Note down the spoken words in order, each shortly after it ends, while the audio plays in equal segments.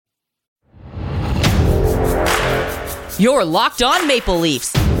You're Locked On Maple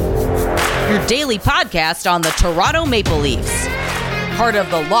Leafs, your daily podcast on the Toronto Maple Leafs. Part of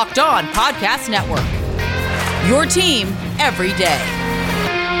the Locked On Podcast Network, your team every day.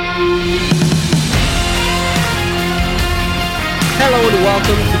 Hello and welcome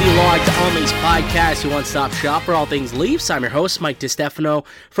to the Locked On Leafs podcast, your one-stop shop for all things Leafs. I'm your host, Mike DiStefano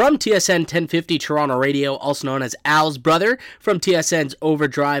from TSN 1050 Toronto Radio, also known as Al's brother from TSN's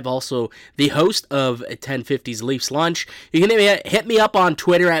Overdrive, also the host of 1050's Leafs Lunch. You can hit me up on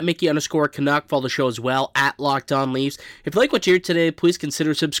Twitter at Mickey_Canuck. Follow the show as well at Locked On Leafs. If you like what you hear today, please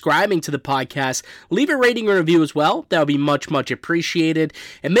consider subscribing to the podcast. Leave a rating or review as well. That would be much, much appreciated.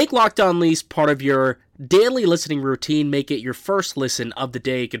 And make Locked On Leafs part of your daily listening routine. Make it your first listen of the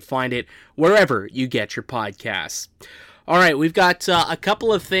day. You can find it wherever you get your podcasts. All right, we've got a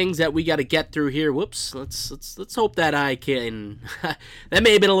couple of things that we got to get through here. Whoops, let's hope that I can. That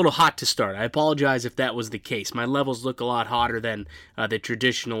may have been a little hot to start. I apologize if that was the case. My levels look a lot hotter than they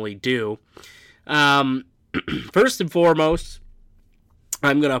traditionally do. First and foremost,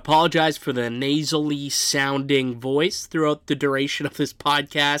 I'm going to apologize for the nasally sounding voice throughout the duration of this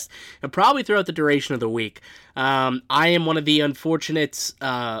podcast and probably throughout the duration of the week. I am one of the unfortunate,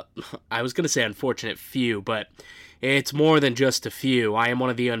 I was going to say unfortunate few, but it's more than just a few. I am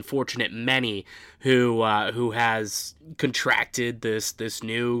one of the unfortunate many who has contracted this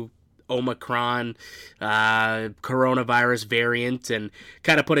new Omicron coronavirus variant and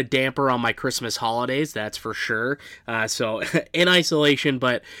kind of put a damper on my Christmas holidays, that's for sure. So in isolation,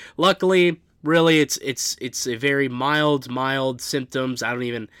 but luckily, really, it's a very mild symptoms.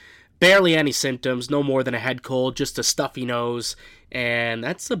 Barely any symptoms, no more than a head cold, just a stuffy nose, and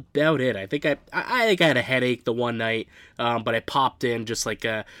that's about it. I think I had a headache the one night, but I popped in just like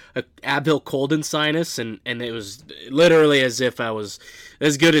a Advil cold and sinus, and it was literally as if I was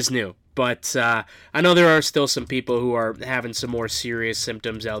as good as new. But I know there are still some people who are having some more serious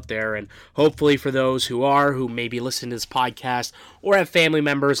symptoms out there, and hopefully for those who maybe listen to this podcast or have family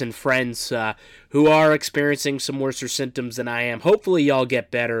members and friends who are experiencing some worse symptoms than I am, hopefully y'all get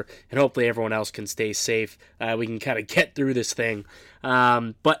better, and hopefully everyone else can stay safe. We can kind of get through this thing.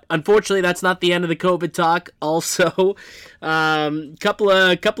 But unfortunately, that's not the end of the COVID talk. Also,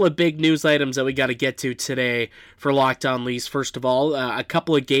 couple of big news items that we got to get to today for Locked On Leafs. First of all, a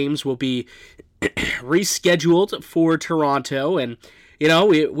couple of games will be rescheduled for Toronto, and you know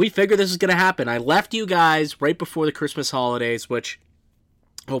we figured this was going to happen. I left you guys right before the Christmas holidays, which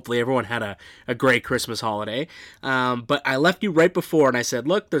hopefully everyone had a great Christmas holiday. But I left you right before, and I said,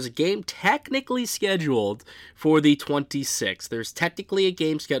 look, there's a game technically scheduled for the 26th. There's technically a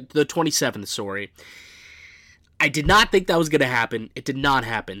game scheduled, the 27th, sorry. I did not think that was going to happen. It did not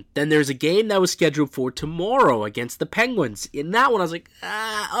happen. Then there's a game that was scheduled for tomorrow against the Penguins. In that one, I was like,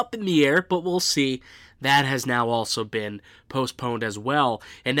 up in the air, but we'll see. That has now also been postponed as well.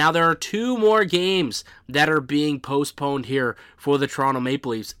 And now there are two more games that are being postponed here for the Toronto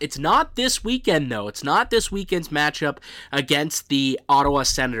Maple Leafs. It's not this weekend, though. It's not this weekend's matchup against the Ottawa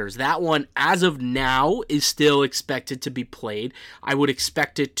Senators. That one, as of now, is still expected to be played. I would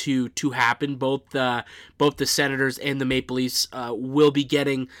expect it to happen. Both the Senators and the Maple Leafs will be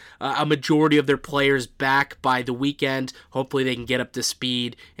getting a majority of their players back by the weekend. Hopefully they can get up to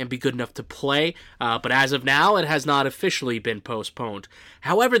speed and be good enough to play. But as of now, it has not officially been postponed.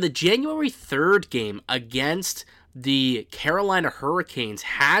 However, the January 3rd game against the Carolina Hurricanes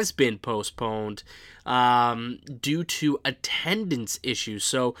has been postponed due to attendance issues.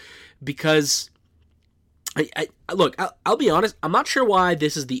 So, because I'll be honest, I'm not sure why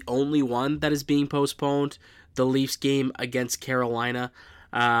this is the only one that is being postponed, the Leafs game against Carolina.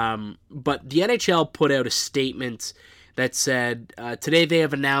 But the NHL put out a statement that said, today they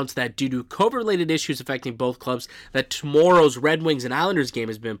have announced that due to COVID-related issues affecting both clubs, that tomorrow's Red Wings and Islanders game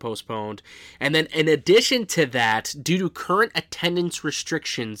has been postponed. And then in addition to that, due to current attendance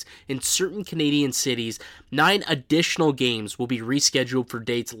restrictions in certain Canadian cities, 9 additional games will be rescheduled for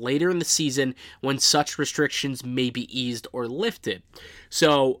dates later in the season when such restrictions may be eased or lifted.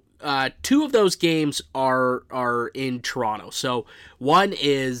 So, 2 of those games are in Toronto. So one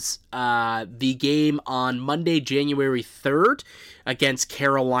is the game on Monday, January 3rd against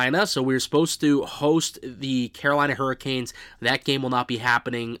Carolina. So we were supposed to host the Carolina Hurricanes. That game will not be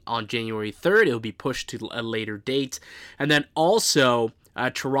happening on January 3rd. It will be pushed to a later date. And then also,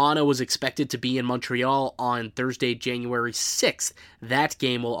 Toronto was expected to be in Montreal on Thursday, January 6th. That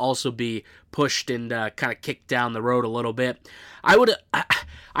game will also be pushed and kind of kicked down the road a little bit.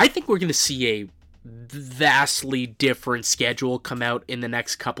 I think we're going to see a vastly different schedule come out in the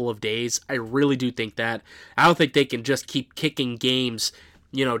next couple of days. I really do think that. I don't think they can just keep kicking games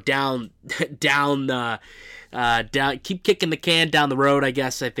down keep kicking the can down the road, I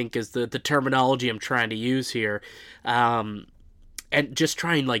guess, I think is the terminology I'm trying to use here. And just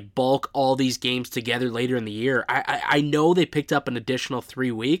try and like bulk all these games together later in the year. I know they picked up an additional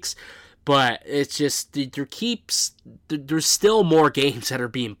 3 weeks, but it's just there's still more games that are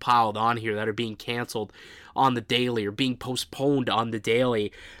being piled on here that are being canceled on the daily or being postponed on the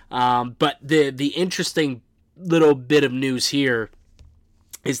daily. But the interesting little bit of news here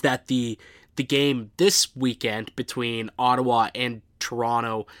is that the game this weekend between Ottawa and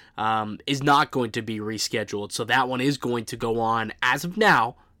Toronto is not going to be rescheduled. So that one is going to go on as of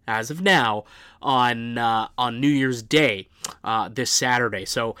now on New Year's Day this Saturday.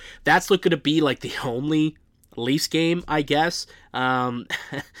 So that's looking to be like the only Leafs game, I guess,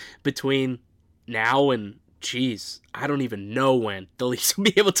 between now and I don't even know when the Leafs will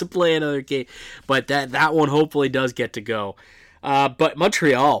be able to play another game. But that one hopefully does get to go. But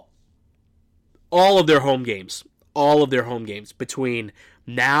Montreal, all of their home games between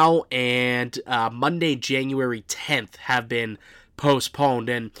now and Monday, January 10th have been postponed.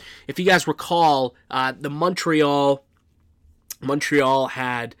 And if you guys recall, the Montreal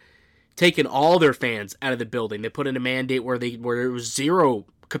had taken all their fans out of the building. They put in a mandate where it was 0%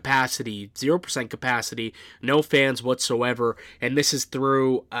 capacity, no fans whatsoever, and this is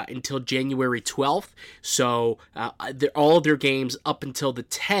through until January 12th. So all of their games up until the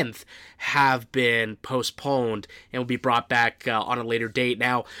 10th have been postponed and will be brought back on a later date.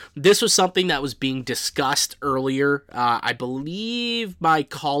 Now, this was something that was being discussed earlier. I believe my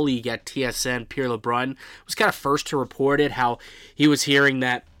colleague at TSN, Pierre Lebrun, was kind of first to report it, how he was hearing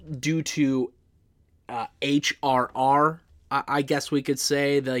that due to HRR, I guess we could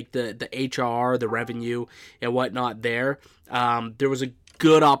say, like the HRR, the revenue and whatnot there was a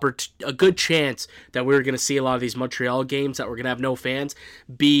good chance that we were going to see a lot of these Montreal games that were going to have no fans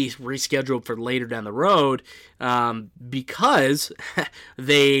be rescheduled for later down the road because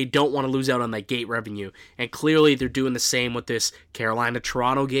they don't want to lose out on that gate revenue. And clearly they're doing the same with this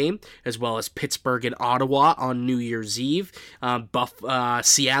Carolina-Toronto game, as well as Pittsburgh and Ottawa on New Year's Eve,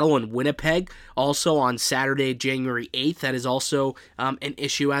 Seattle and Winnipeg also on Saturday, January 8th. That is also an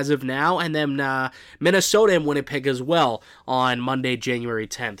issue as of now. And then Minnesota and Winnipeg as well on Monday, January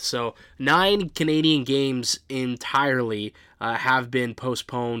 10th. So 9 Canadian games entirely have been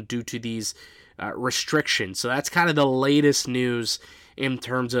postponed due to these restrictions. So that's kind of the latest news in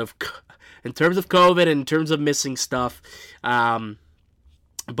terms of COVID, in terms of missing stuff.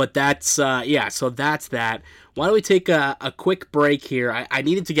 But that's so that's that. Why don't we take a quick break here? I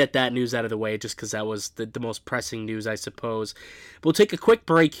needed to get that news out of the way just because that was the most pressing news, I suppose. We'll take a quick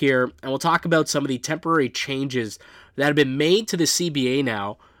break here, and we'll talk about some of the temporary changes that have been made to the CBA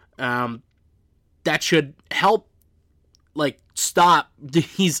now that should help stop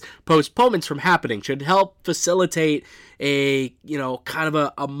these postponements from happening, should help facilitate a kind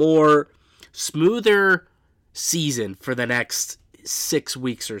of a more smoother season for the next 6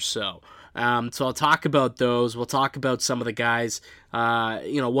 weeks or so. So I'll talk about those. We'll talk about some of the guys,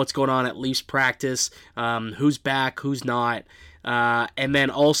 what's going on at Leafs practice, who's back, who's not. And then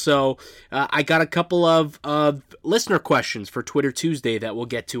also, I got a couple of listener questions for Twitter Tuesday that we'll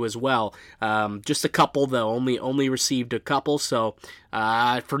get to as well. Just a couple, though. Only received a couple. So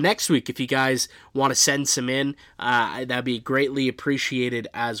for next week, if you guys want to send some in, that'd be greatly appreciated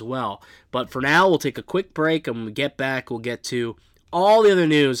as well. But for now, we'll take a quick break, and when we get back, we'll get to all the other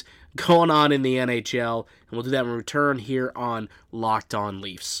news going on in the NHL, and we'll do that when we return here on Locked On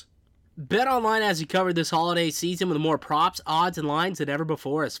Leafs. BetOnline has you covered this holiday season with more props, odds, and lines than ever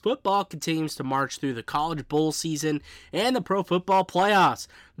before as football continues to march through the college bowl season and the pro football playoffs.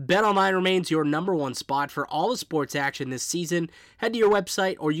 BetOnline remains your number one spot for all the sports action this season. Head to your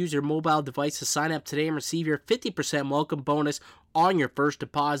website or use your mobile device to sign up today and receive your 50% welcome bonus on your first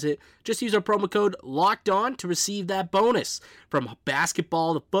deposit. Just use our promo code LOCKEDON to receive that bonus. From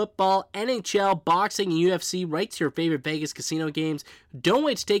basketball to football, NHL, boxing, and UFC, right to your favorite Vegas casino games. Don't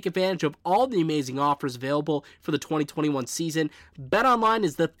wait to take advantage of all the amazing offers available for the 2021 season. BetOnline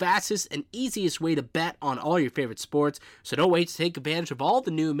is the fastest and easiest way to bet on all your favorite sports, so don't wait to take advantage of all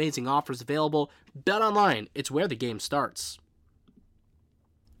the new amazing offers available. BetOnline, it's where the game starts.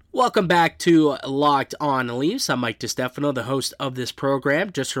 Welcome back to Locked On Leafs. I'm Mike DiStefano, the host of this program.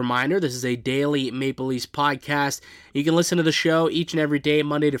 Just a reminder, this is a daily Maple Leafs podcast. You can listen to the show each and every day,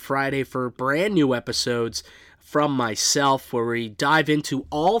 Monday to Friday, for brand new episodes from myself, where we dive into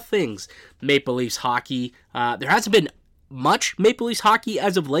all things Maple Leafs hockey. There hasn't been much Maple Leafs hockey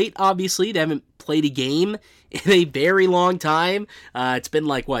as of late, obviously. They haven't played a game in a very long time. It's been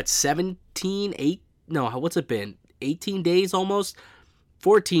 18 days almost?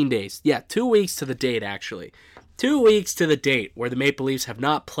 14 days. Yeah, 2 weeks to the date, actually. 2 weeks to the date where the Maple Leafs have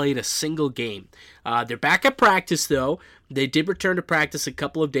not played a single game. They're back at practice, though. They did return to practice a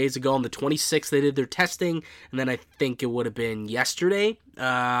couple of days ago. On the 26th, they did their testing, and then I think it would have been yesterday.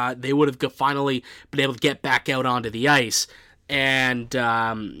 They would have finally been able to get back out onto the ice. And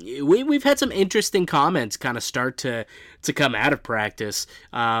we've had some interesting comments kind of start to come out of practice.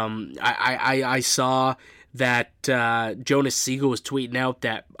 I saw that Jonas Siegel was tweeting out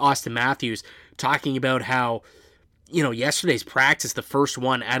that Austin Matthews talking about how, yesterday's practice, the first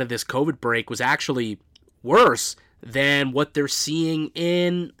one out of this COVID break, was actually worse than what they're seeing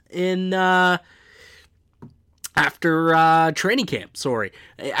in after training camp.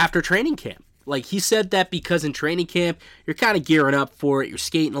 After training camp. Like, he said that because in training camp, you're kind of gearing up for it. You're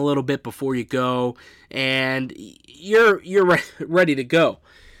skating a little bit before you go, and you're ready to go.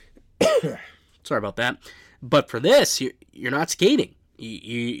 Sorry about that. But for this, you're not skating.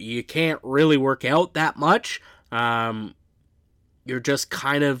 You can't really work out that much. You're just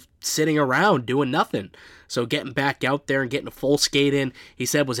kind of sitting around doing nothing. So getting back out there and getting a full skate in, he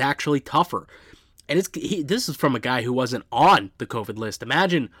said, was actually tougher. And this is from a guy who wasn't on the COVID list.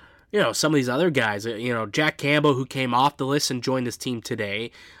 Imagine, some of these other guys, Jack Campbell, who came off the list and joined this team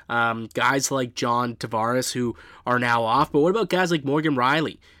today. Guys like John Tavares, who are now off. But what about guys like Morgan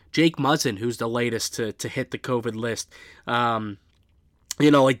Rielly? Jake Muzzin, who's the latest to hit the COVID list.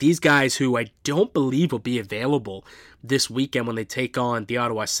 Like these guys who I don't believe will be available this weekend when they take on the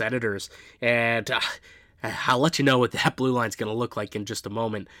Ottawa Senators. And I'll let you know what that blue line's going to look like in just a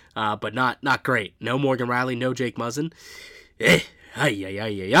moment. But not great. No Morgan Rielly, no Jake Muzzin. But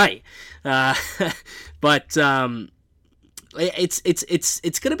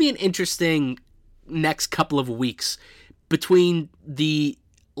it's going to be an interesting next couple of weeks between the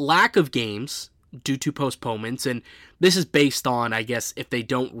lack of games due to postponements, and this is based on, I guess, if they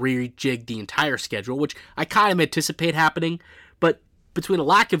don't rejig the entire schedule, which I kind of anticipate happening, but between a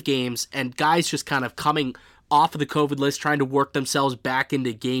lack of games and guys just kind of coming off of the COVID list, trying to work themselves back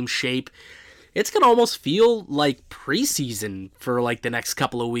into game shape, it's going to almost feel like preseason for like the next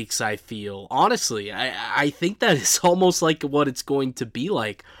couple of weeks, I feel. Honestly, I think that is almost like what it's going to be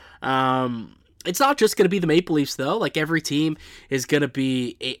like. It's not just going to be the Maple Leafs, though. Like, every team is going to be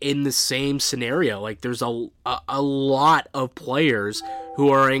in the same scenario. Like, there's a lot of players who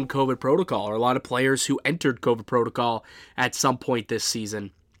are in COVID protocol, or a lot of players who entered COVID protocol at some point this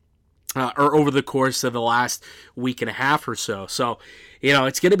season, or over the course of the last week and a half or so. So,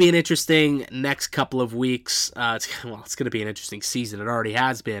 it's going to be an interesting next couple of weeks. It's going to be an interesting season. It already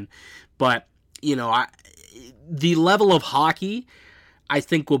has been. But, the level of hockey, I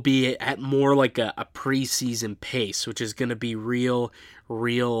think, will be at more like a preseason pace, which is going to be real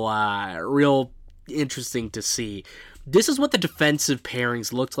interesting to see. This is what the defensive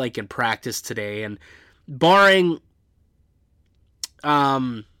pairings looked like in practice today, and barring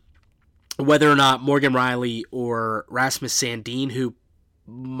whether or not Morgan Rielly or Rasmus Sandin, who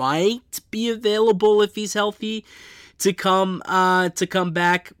might be available if he's healthy to come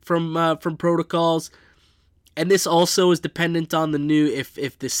back from protocols. And this also is dependent on the new, if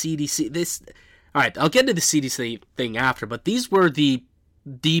the CDC, all right, I'll get into the CDC thing after, but these were the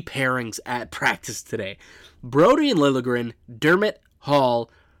pairings at practice today. Brodie and Liljegren, Dermott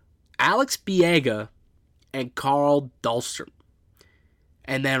Hall, Alex Biega, and Carl Dahlstrom.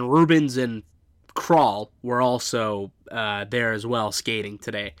 And then Rubens and Kral were also there as well, skating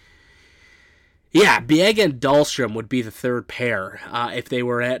today. Yeah, Biega and Dahlstrom would be the third pair if they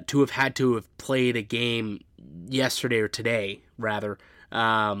were to have played a game yesterday or today, rather,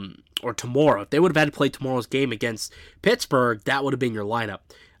 or tomorrow. If they would have had to play tomorrow's game against Pittsburgh, that would have been your lineup.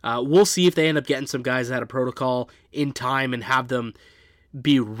 We'll see if they end up getting some guys out of protocol in time and have them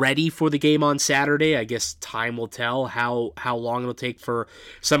be ready for the game on Saturday. I guess time will tell how long it'll take for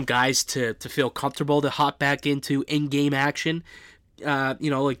some guys to feel comfortable to hop back into in-game action.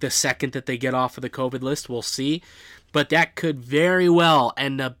 Like the second that they get off of the COVID list, we'll see. But that could very well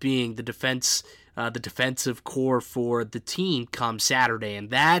end up being the defensive core for the team come Saturday, and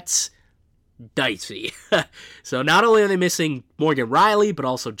that's dicey. So not only are they missing Morgan Rielly, but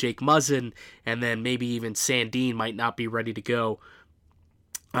also Jake Muzzin, and then maybe even Sandin might not be ready to go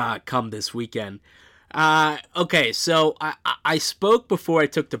come this weekend. Okay, so I spoke before I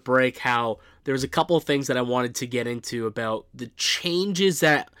took the break how there was a couple of things that I wanted to get into about the changes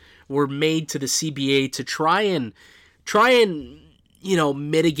that were made to the CBA to try and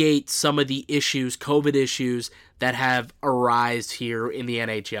mitigate some of the issues, COVID issues that have arisen here in the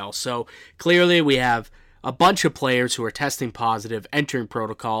NHL. So clearly we have a bunch of players who are testing positive, entering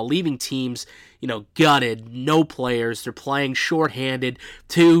protocol, leaving teams, gutted, no players. They're playing shorthanded,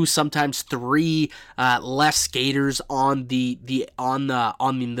 2, sometimes 3 less skaters on the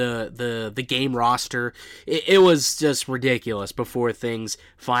game roster. It was just ridiculous before things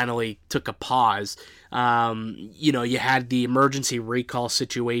finally took a pause. You had the emergency recall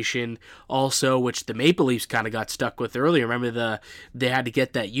situation also, which the Maple Leafs kind of got stuck with earlier. Remember they had to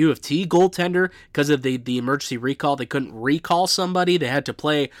get that U of T goaltender because of the emergency recall. They couldn't recall somebody. They had to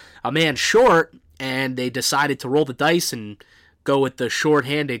play a man short, and they decided to roll the dice and go with the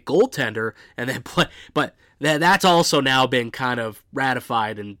short-handed goaltender and then play. But that's also now been kind of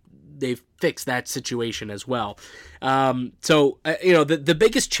ratified, and they've fixed that situation as well. The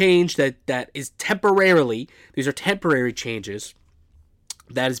biggest change that is temporarily, these are temporary changes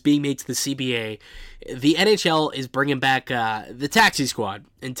that is being made to the CBA. The NHL is bringing back the taxi squad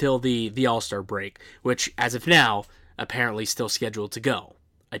until the All-Star break, which as of now, apparently still scheduled to go.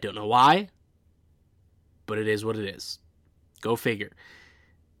 I don't know why, but it is what it is. Go figure.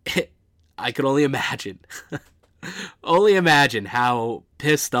 I could only imagine. Only imagine how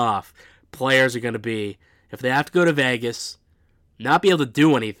pissed off players are going to be if they have to go to Vegas, not be able to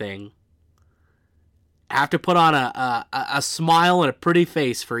do anything, have to put on a smile and a pretty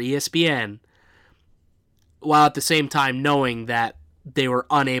face for ESPN, while at the same time knowing that they were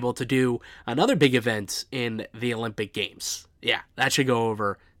unable to do another big event in the Olympic Games. Yeah, that should go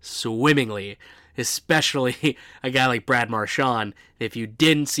over swimmingly, especially a guy like Brad Marchand. If you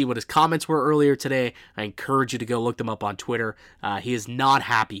didn't see what his comments were earlier today, I encourage you to go look them up on Twitter. He is not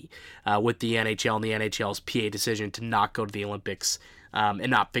happy with the NHL and the NHL's PA decision to not go to the Olympics and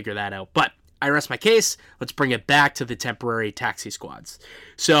not figure that out. But I rest my case. Let's bring it back to the temporary taxi squads.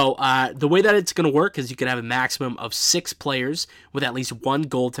 So the way that it's going to work is you can have a maximum of 6 players with at least 1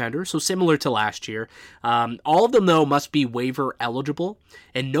 goaltender, so similar to last year. All of them, though, must be waiver eligible,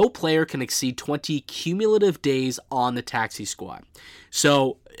 and no player can exceed 20 cumulative days on the taxi squad.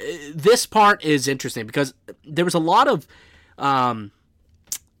 So this part is interesting because there was a lot of,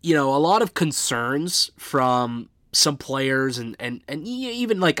 concerns from some players and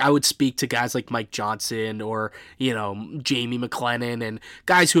even like I would speak to guys like Mike Johnson or Jamie McLennan and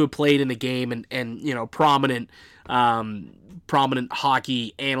guys who have played in the game and prominent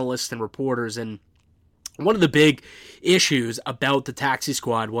hockey analysts and reporters. And one of the big issues about the taxi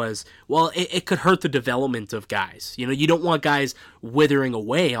squad was, well, it could hurt the development of guys. You don't want guys withering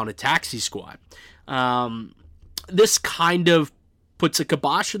away on a taxi squad. This kind of puts a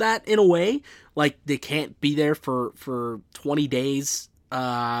kibosh to that in a way. Like, they can't be there for 20 days in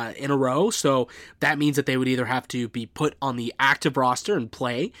a row, so that means that they would either have to be put on the active roster and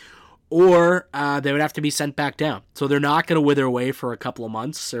play, or they would have to be sent back down. So they're not going to wither away for a couple of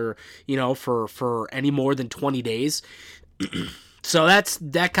months or, for any more than 20 days. So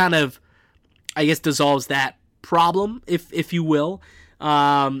that kind of, I guess, dissolves that problem, if you will.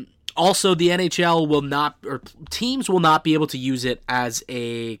 Also, the NHL will not, or teams will not be able to use it as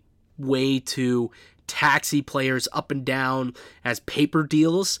a way to taxi players up and down as paper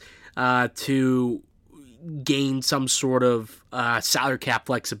deals to gain some sort of salary cap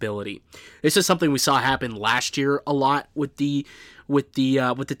flexibility. This is something we saw happen last year a lot with the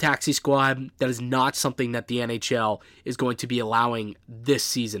taxi squad. That is not something that the NHL is going to be allowing this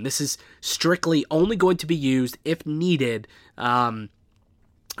season. This is strictly only going to be used if needed.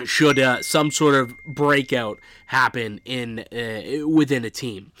 Should some sort of breakout happen within a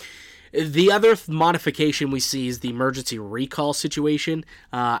team. The other modification we see is the emergency recall situation.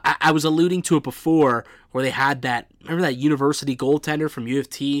 I was alluding to it before, where they had remember that university goaltender from U of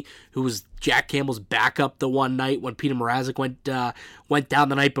T who was Jack Campbell's backup the one night when Peter Mrazek went down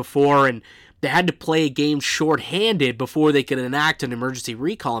the night before, and they had to play a game shorthanded before they could enact an emergency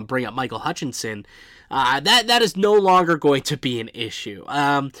recall and bring up Michael Hutchinson. That is no longer going to be an issue.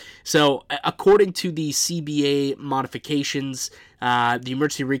 So according to the CBA modifications, the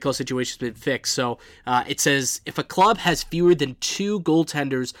emergency recall situation has been fixed. So it says if a club has fewer than 2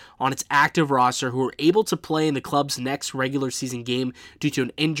 goaltenders on its active roster who are able to play in the club's next regular season game due to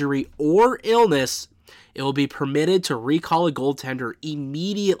an injury or illness, it will be permitted to recall a goaltender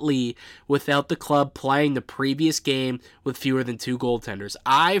immediately without the club playing the previous game with fewer than 2 goaltenders.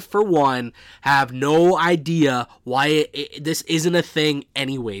 I, for one, have no idea why this isn't a thing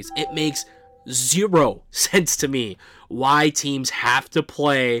anyways. It makes 0 sense to me why teams have to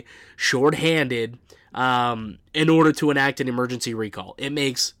play shorthanded in order to enact an emergency recall. It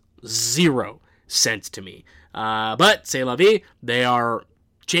makes 0 sense to me. But, c'est la vie, they are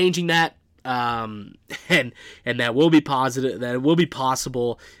changing that. And that will be positive. That it will be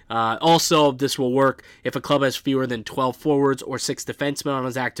possible. Also, this will work if a club has fewer than 12 forwards or 6 defensemen on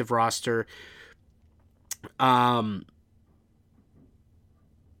its active roster.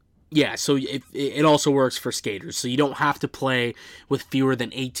 Yeah, so it also works for skaters. So you don't have to play with fewer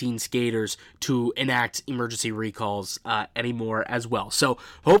than 18 skaters to enact emergency recalls anymore as well. So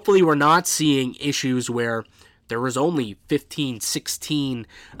hopefully we're not seeing issues where there was only 15, 16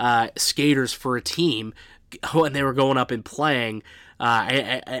 skaters for a team when they were going up and playing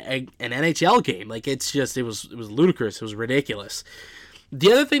an NHL game. Like, it was ludicrous. It was ridiculous. The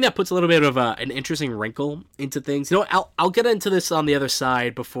other thing that puts a little bit of an interesting wrinkle into things, I'll get into this on the other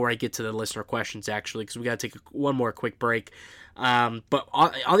side before I get to the listener questions, actually, because we got to take one more quick break. But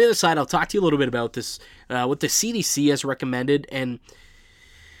on the other side, I'll talk to you a little bit about this, what the CDC has recommended, and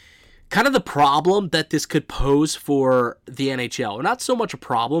kind of the problem that this could pose for the NHL. Not so much a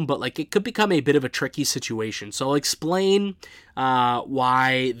problem, but like, it could become a bit of a tricky situation. So I'll explain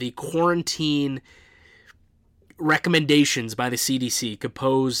why the quarantine recommendations by the CDC could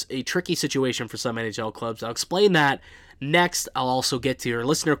pose a tricky situation for some NHL clubs. I'll explain that next. I'll also get to your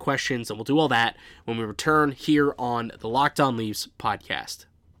listener questions, and we'll do all that when we return here on the Locked On Leafs podcast.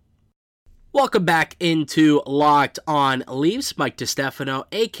 Welcome back into Locked On Leafs. Mike DiStefano,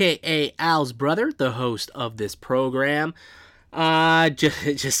 a.k.a. Al's brother, the host of this program.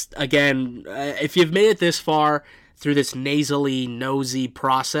 Just again, if you've made it this far through this nasally, nosy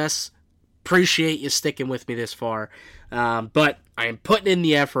process, appreciate you sticking with me this far. But I am putting in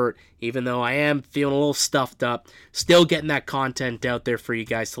the effort, even though I am feeling a little stuffed up, still getting that content out there for you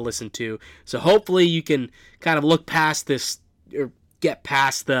guys to listen to. So hopefully you can kind of look past this, or get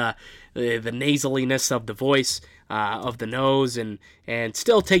past the nasaliness of the voice, of the nose, and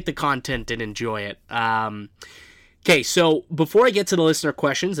still take the content and enjoy it. Okay, so before I get to the listener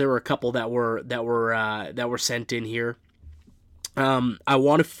questions, there were a couple that were sent in here. I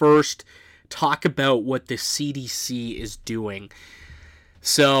want to first talk about what the CDC is doing.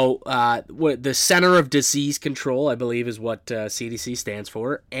 So, what the Center of Disease Control, I believe, is what CDC stands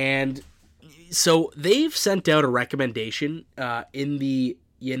for, and so they've sent out a recommendation in the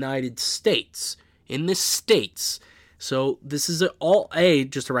United States, in the states. So this is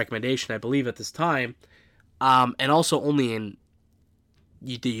just a recommendation, I believe, at this time, and also only in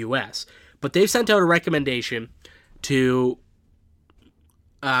the U.S. But they've sent out a recommendation to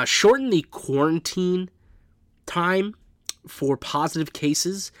shorten the quarantine time for positive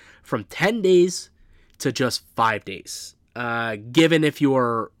cases from 10 days to just 5 days. Given if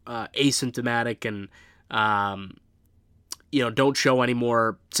you're asymptomatic and don't show any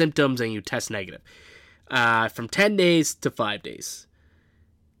more symptoms and you test negative, from 10 days to 5 days.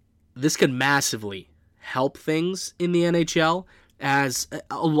 This could massively help things in the NHL, as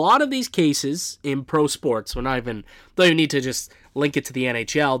a lot of these cases in pro sports, don't even need to just link it to the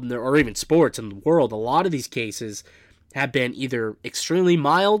NHL or even sports in the world. A lot of these cases have been either extremely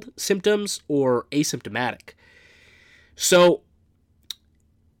mild symptoms or asymptomatic. So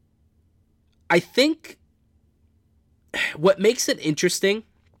I think what makes it interesting,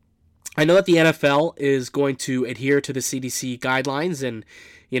 I know that the NFL is going to adhere to the CDC guidelines, and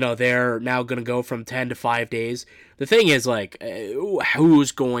they're now going to go from 10 to 5 days. The thing is,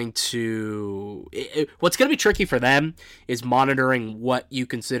 who's going to... What's going to be tricky for them is monitoring what you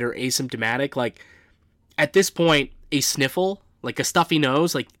consider asymptomatic. Like, at this point, a sniffle, like a stuffy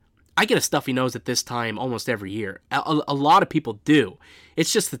nose, I get a stuffy nose at this time almost every year. A lot of people do.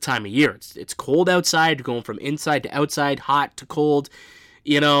 It's just the time of year. It's cold outside, going from inside to outside, hot to cold.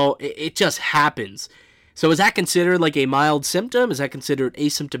 It just happens. So is that considered like a mild symptom? Is that considered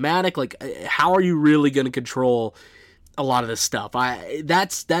asymptomatic? How are you really going to control a lot of this stuff?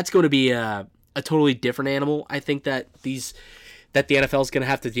 That's going to be a totally different animal. I think that the NFL is going to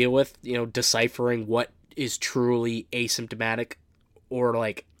have to deal with, deciphering what is truly asymptomatic,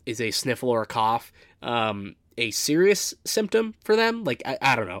 or is a sniffle or a cough a serious symptom for them?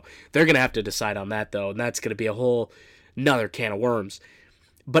 I don't know. They're going to have to decide on that, though, and that's going to be a whole another can of worms.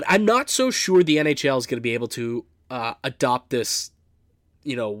 But I'm not so sure the NHL is going to be able to adopt this,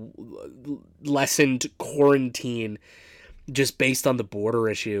 lessened quarantine just based on the border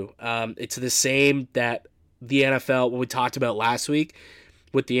issue. It's the same that the NFL, what we talked about last week,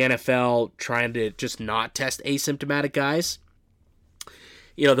 with the NFL trying to just not test asymptomatic guys.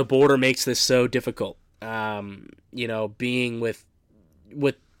 The border makes this so difficult. Being with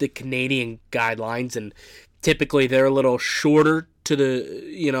the Canadian guidelines, and typically they're a little shorter to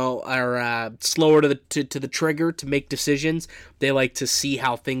the, are slower to the trigger to make decisions. They like to see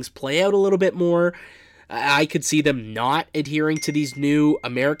how things play out a little bit more. I could see them not adhering to these new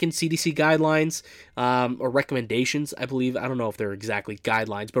American CDC guidelines, or recommendations, I believe. I don't know if they're exactly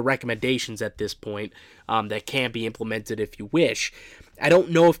guidelines, but recommendations at this point that can be implemented if you wish. I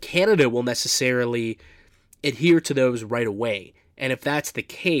don't know if Canada will necessarily adhere to those right away. And if that's the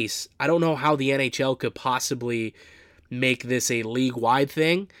case, I don't know how the NHL could possibly make this a league-wide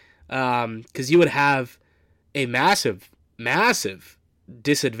thing, because you would have a massive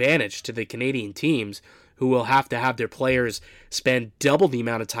disadvantage to the Canadian teams, who will have to have their players spend double the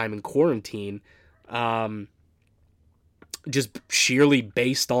amount of time in quarantine, just sheerly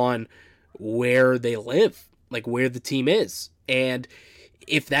based on where they live, like where the team is. And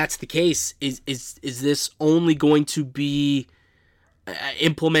if that's the case, is this only going to be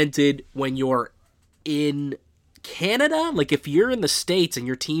implemented when you're in Canada? Like if you're in the States and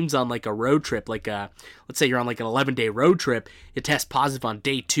your team's on like a road trip, like let's say you're on like an 11-day road trip, you test positive on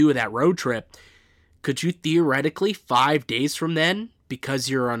day 2 of that road trip, could you theoretically 5 days from then, because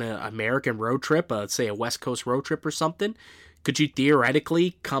you're on an American road trip, let's say a West Coast road trip or something, could you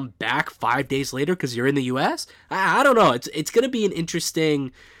theoretically come back 5 days later because you're in the U.S.? I don't know. It's going to be an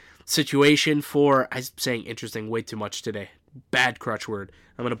interesting situation for, I'm saying interesting way too much today. Bad crutch word.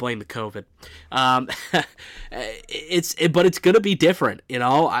 I'm going to blame the COVID. But it's going to be different. You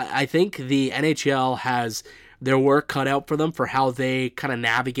know, I think the NHL has their work cut out for them for how they kind of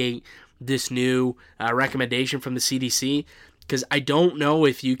navigate this new recommendation from the CDC, because I don't know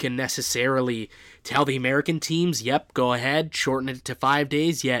if you can necessarily tell the American teams, yep, go ahead, shorten it to 5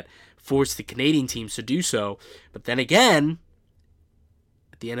 days, yet force the Canadian teams to do so. But then again,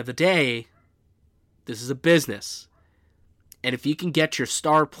 at the end of the day, this is a business. And if you can get your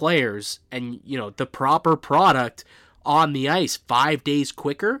star players and, you know, the proper product on the ice 5 days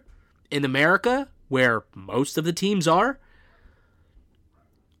quicker in America, where most of the teams are,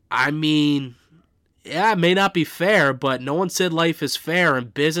 I mean, yeah, it may not be fair, but no one said life is fair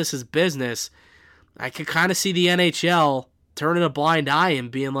and business is business. I can kind of see the NHL turning a blind eye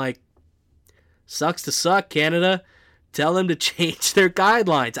and being like, sucks to suck, Canada. Tell them to change their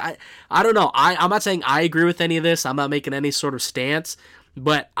guidelines. I don't know. I'm not saying I agree with any of this. I'm not making any sort of stance.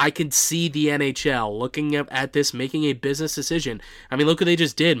 But I can see the NHL looking at this, making a business decision. I mean, look what they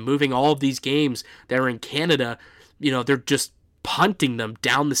just did, moving all of these games that are in Canada. You know, they're just punting them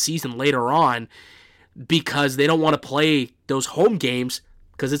down the season later on because they don't want to play those home games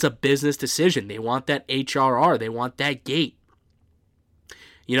because it's a business decision. They want that HRR. They want that gate.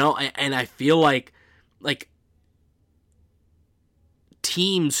 You know, and I feel like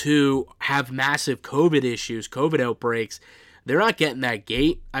teams who have massive COVID issues, COVID outbreaks, they're not getting that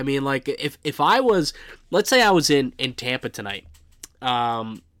gate. I mean, like, if I was, let's say I was in Tampa tonight, you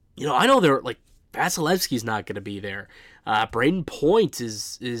know, I know they're, like, Vasilevsky's not going to be there. Braden Point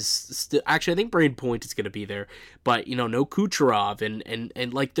is still, actually, I think Braden Point is going to be there, but, you know, no Kucherov,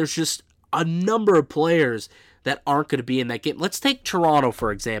 and like, there's just a number of players that aren't going to be in that game. Let's take Toronto,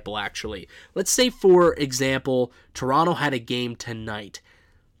 for example, actually. Let's say, for example, Toronto had a game tonight.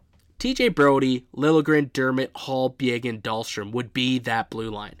 TJ Brody, Liljegren, Dermott, Hall, Biegen, Dahlstrom would be that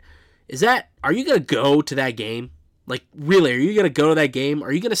blue line. Are you going to go to that game? Like, really, are you going to go to that game?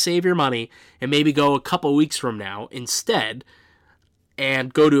 Are you going to save your money and maybe go a couple weeks from now instead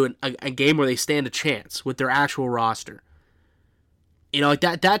and go to a game where they stand a chance with their actual roster? You know, like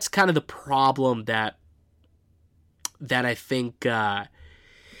that's kind of the problem that I think, you know,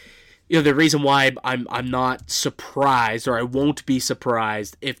 the reason why I'm not surprised, or I won't be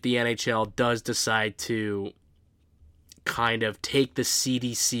surprised if the NHL does decide to kind of take the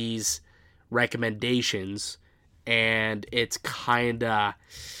CDC's recommendations, and it's kind of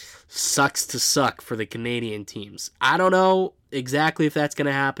sucks to suck for the Canadian teams. I don't know exactly if that's going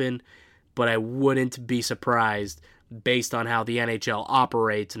to happen, but I wouldn't be surprised based on how the NHL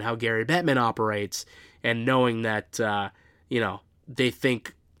operates and how Gary Bettman operates, and knowing that, you know, they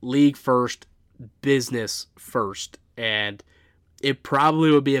think league first, business first, and it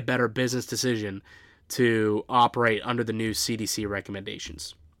probably would be a better business decision to operate under the new CDC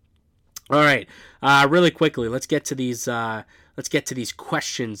recommendations. All right, really quickly, let's get to these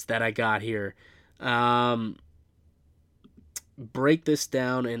questions that I got here. Break this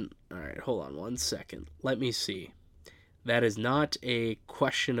down, and all right, hold on one second. Let me see. That is not a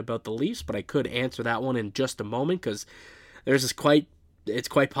question about the Leafs, but I could answer that one in just a moment, because it's quite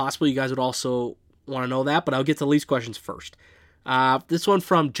possible you guys would also want to know that, but I'll get to the Leafs questions first. This one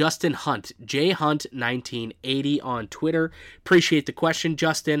from Justin Hunt, jhunt1980 on Twitter. Appreciate the question,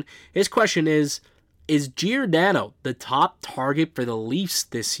 Justin. His question is Giordano the top target for the Leafs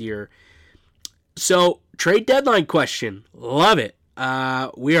this year? So, trade deadline question. Love it.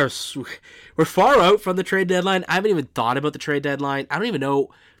 We're far out from the trade deadline. I haven't even thought about the trade deadline. I don't even know,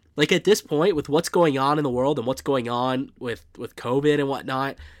 like, at this point, with what's going on in the world and what's going on with COVID and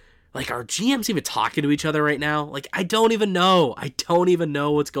whatnot, Like, are GMs even talking to each other right now? Like, I don't even know. I don't even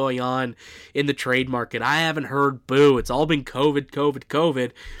know what's going on in the trade market. I haven't heard boo. It's all been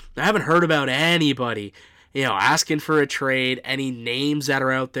COVID. I haven't heard about anybody, asking for a trade, any names that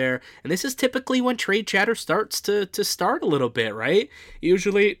are out there. And this is typically when trade chatter starts to start a little bit, right?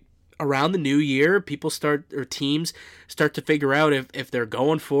 Usually around the new year, teams start to figure out if they're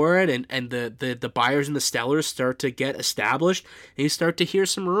going for it, and the buyers and the sellers start to get established, and you start to hear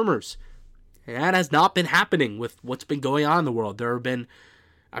some rumors. And that has not been happening with what's been going on in the world. They've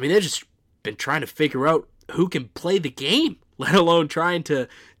just been trying to figure out who can play the game, let alone trying to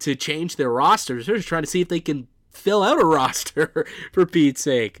change their rosters. They're just trying to see if they can fill out a roster, for Pete's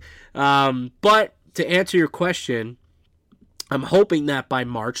sake. But to answer your question, I'm hoping that by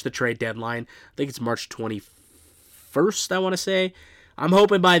March, the trade deadline, I think it's March 21st, I want to say. I'm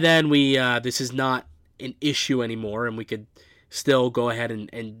hoping by then this is not an issue anymore, and we could still go ahead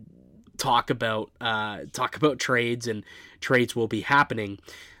and talk about trades, and trades will be happening.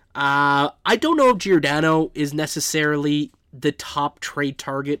 I don't know if Giordano is necessarily the top trade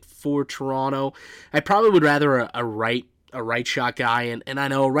target for Toronto. I probably would rather a right shot guy, and I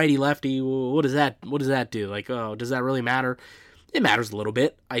know righty lefty. What does that do? Like, does that really matter? It matters a little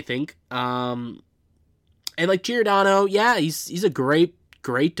bit, I think. And like Giordano, yeah, he's a great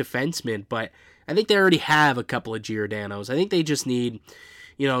defenseman, but I think they already have a couple of Giordanos. I think they just need,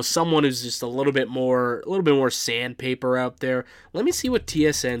 someone who's just a little bit more sandpaper out there. Let me see what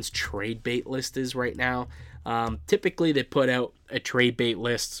TSN's trade bait list is right now. Typically they put out a trade bait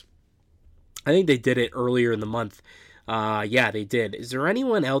list. I think they did it earlier in the month. Yeah, they did. Is there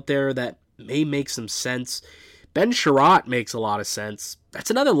anyone out there that may make some sense? Ben Chiarot makes a lot of sense. That's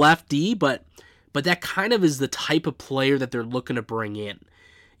another lefty, but that kind of is the type of player that they're looking to bring in.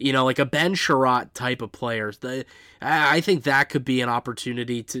 Like a Ben Chiarot type of players. I think that could be an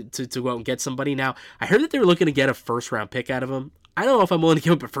opportunity to go out and get somebody. Now, I heard that they were looking to get a first-round pick out of him. I don't know if I'm willing to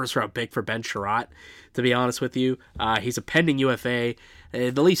give up a first-round pick for Ben Chiarot, to be honest with you. He's a pending UFA.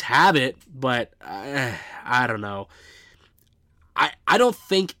 The Leafs have it, but I don't know. I don't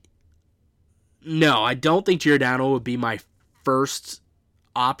think Giordano would be my first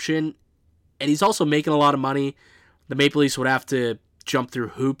option. And he's also making a lot of money. The Maple Leafs would have to jump through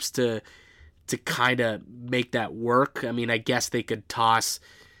hoops to kind of make that work. I mean, I guess they could toss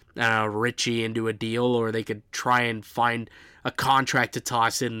Richie into a deal, or they could try and find a contract to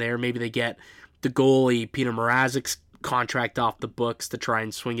toss in there. Maybe they get the goalie Peter Mrazek's contract off the books to try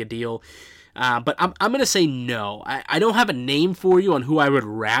and swing a deal. But I'm going to say no. I don't have a name for you on who I would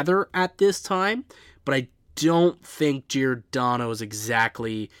rather at this time, but I don't think Giordano is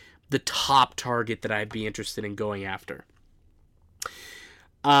exactly the top target that I'd be interested in going after.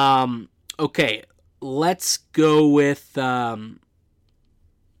 Okay, let's go with... all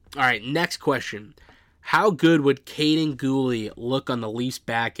right, next question. How good would Kaiden Guhle look on the Leafs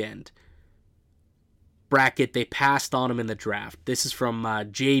back end? Bracket, they passed on him in the draft. This is from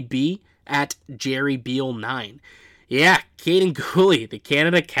JB at Jerry Beal 9. Yeah, Kaiden Guhle, the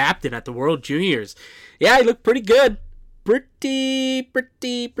Canada captain at the World Juniors. Yeah, he looked pretty good. Pretty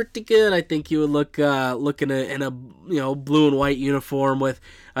good. I think he would look in a blue and white uniform with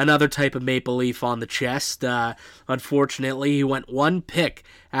another type of maple leaf on the chest. Unfortunately, he went one pick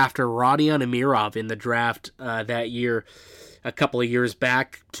after Rodion Amirov in the draft that year, a couple of years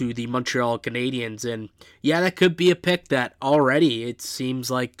back, to the Montreal Canadiens, and yeah, that could be a pick that already it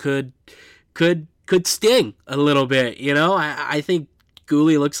seems like could sting a little bit. I think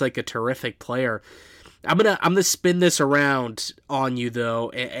Guhle looks like a terrific player. I'm gonna spin this around on you though,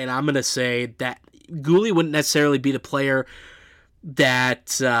 and I'm gonna say that Guhle wouldn't necessarily be the player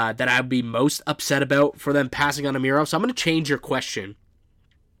that I'd be most upset about for them passing on Amirov. So I'm gonna change your question,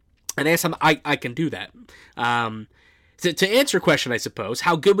 and I guess I can do that. To answer your question, I suppose,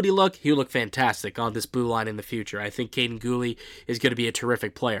 how good would he look? He would look fantastic on this blue line in the future. I think Kaiden Guhle is going to be a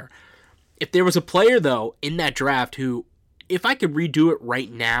terrific player. If there was a player though in that draft who, if I could redo it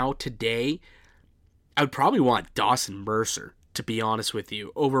right now today, I would probably want Dawson Mercer, to be honest with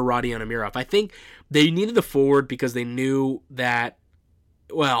you, over Rodion Amirov. I think they needed the forward because they knew that,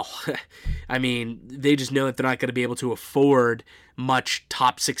 well, I mean, they just know that they're not going to be able to afford much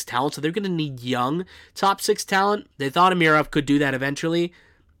top six talent, so they're going to need young top six talent. They thought Amirov could do that eventually.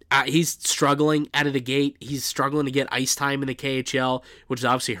 He's struggling out of the gate. He's struggling to get ice time in the KHL, which is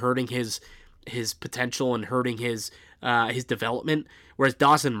obviously hurting his potential and hurting his development. Whereas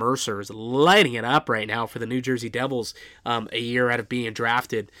Dawson Mercer is lighting it up right now for the New Jersey Devils a year out of being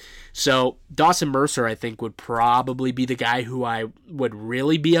drafted. So Dawson Mercer, I think, would probably be the guy who I would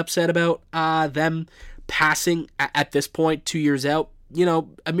really be upset about them passing at this point 2 years out.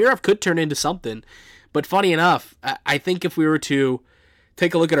 Amirov could turn into something. But funny enough, I think if we were to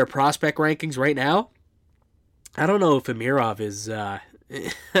take a look at our prospect rankings right now, I don't know if Amirov is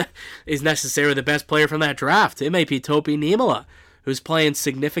is necessarily the best player from that draft. It might be Topi Niemela, who's playing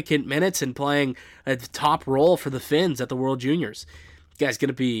significant minutes and playing a top role for the Finns at the World Juniors. Guy's going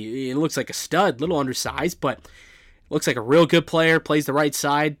to be, it looks like a stud, little undersized, but looks like a real good player, plays the right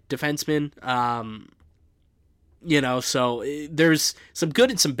side, defenseman. So there's some good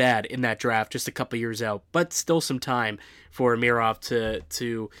and some bad in that draft, just a couple years out, but still some time for Amirov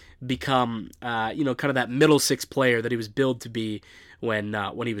to become, kind of that middle six player that he was billed to be when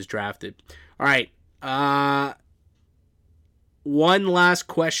he was drafted. All right. One last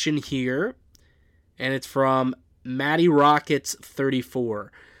question here, and it's from Matty Rockets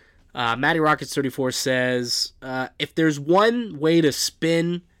 34. Matty Rockets 34 says, if there's one way to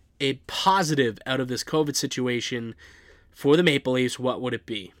spin a positive out of this COVID situation for the Maple Leafs, what would it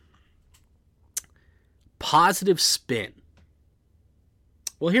be? Positive spin.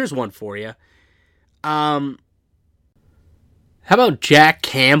 Well, here's one for you. How about Jack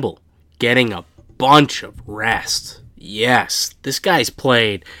Campbell getting a bunch of rest? Yes, this guy's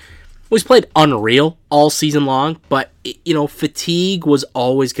played unreal all season long, but, fatigue was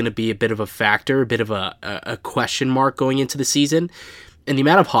always going to be a bit of a factor, a bit of a question mark going into the season. And the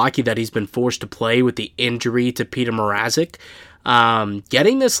amount of hockey that he's been forced to play with the injury to Peter Mrazek,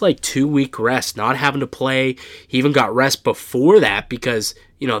 getting this 2-week rest, not having to play. He even got rest before that because,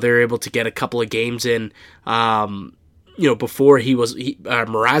 they were able to get a couple of games in, before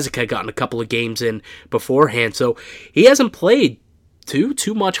Mrazek had gotten a couple of games in beforehand. So he hasn't played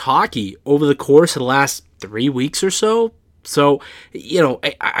too much hockey over the course of the last 3 weeks or so. So,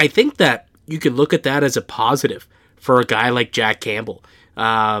 I think that you could look at that as a positive for a guy like Jack Campbell.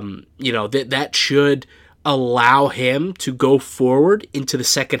 That should allow him to go forward into the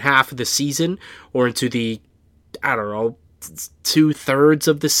second half of the season or into the, 2/3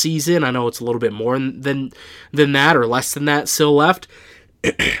 of the season. I know it's a little bit more than that or less than that still left.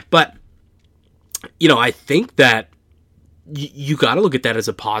 But, I think that you got to look at that as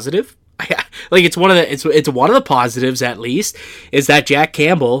a positive. It's one of the positives, at least, is that Jack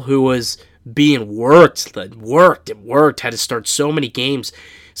Campbell, who was being worked, had to start so many games,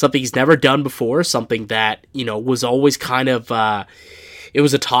 something he's never done before, something that, was always kind of, it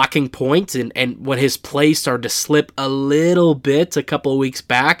was a talking point, and when his play started to slip a little bit a couple of weeks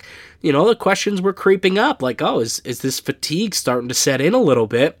back, the questions were creeping up, is this fatigue starting to set in a little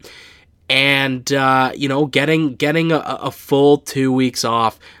bit? And, getting a full 2 weeks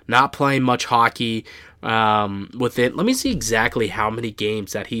off, not playing much hockey, with it. Let me see exactly how many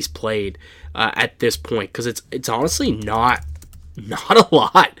games that he's played at this point, because it's honestly not a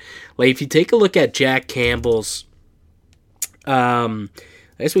lot. If you take a look at Jack Campbell's, I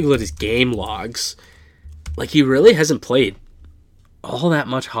guess we can look at his game logs. He really hasn't played all that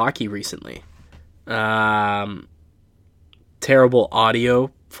much hockey recently. Terrible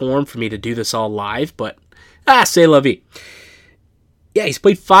audio form for me to do this all live, but c'est la vie. Yeah, he's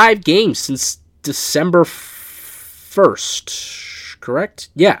played 5 games since December 1st, correct?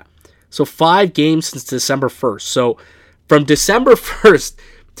 Yeah. So 5 games since December 1st. So from December 1st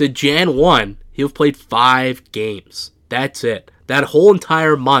to Jan 1, he'll played 5 games. That's it. That whole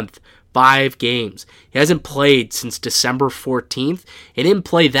entire month, 5 games. He hasn't played since December 14th. He didn't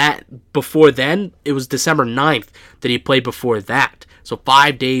play that before then. It was December 9th that he played before that. So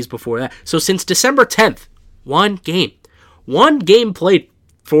 5 days before that. So since December 10th, 1 game. 1 game played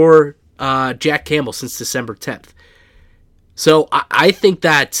for Jack Campbell since December 10th. So I think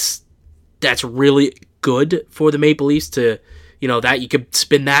that's really good for the Maple Leafs to, that you could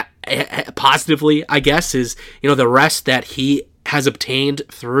spin that positively, I guess, is, the rest that he has obtained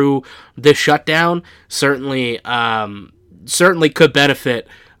through this shutdown certainly could benefit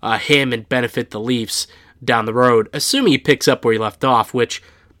him and benefit the Leafs down the road, assuming he picks up where he left off, which,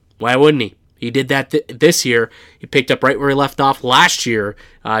 why wouldn't he? He did that this year. He picked up right where he left off last year.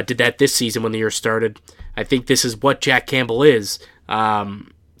 Did that this season when the year started. I think this is what Jack Campbell is.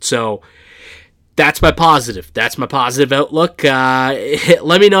 So that's my positive. That's my positive outlook.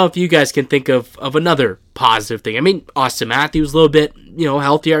 Let me know if you guys can think of another positive thing. I mean, Austin Matthews a little bit,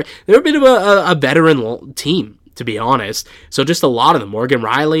 healthier. They're a bit of a veteran team, to be honest. So just a lot of them. Morgan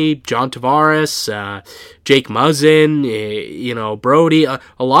Riley, John Tavares, Jake Muzzin, Brody. A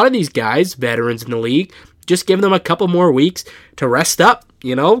lot of these guys, veterans in the league, just give them a couple more weeks to rest up,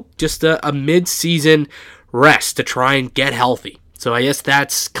 just a mid-season rest to try and get healthy. So I guess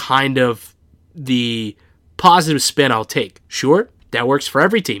that's kind of the positive spin I'll take. Sure, that works for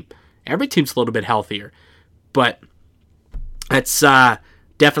every team. Every team's a little bit healthier. But that's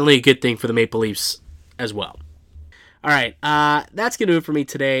definitely a good thing for the Maple Leafs as well. All right, that's going to do it for me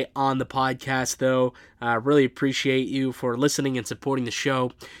today on the podcast, though. Really appreciate you for listening and supporting the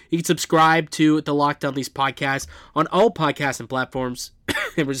show. You can subscribe to the Locked On Leafs podcast on all podcasting platforms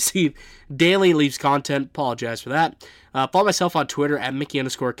and receive daily Leafs content. Apologize for that. Follow myself on Twitter at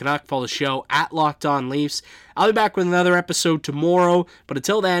Mickey_Canuck. Follow the show at Locked On Leafs. I'll be back with another episode tomorrow, but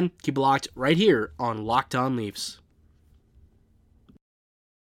until then, keep it locked right here on Locked On Leafs.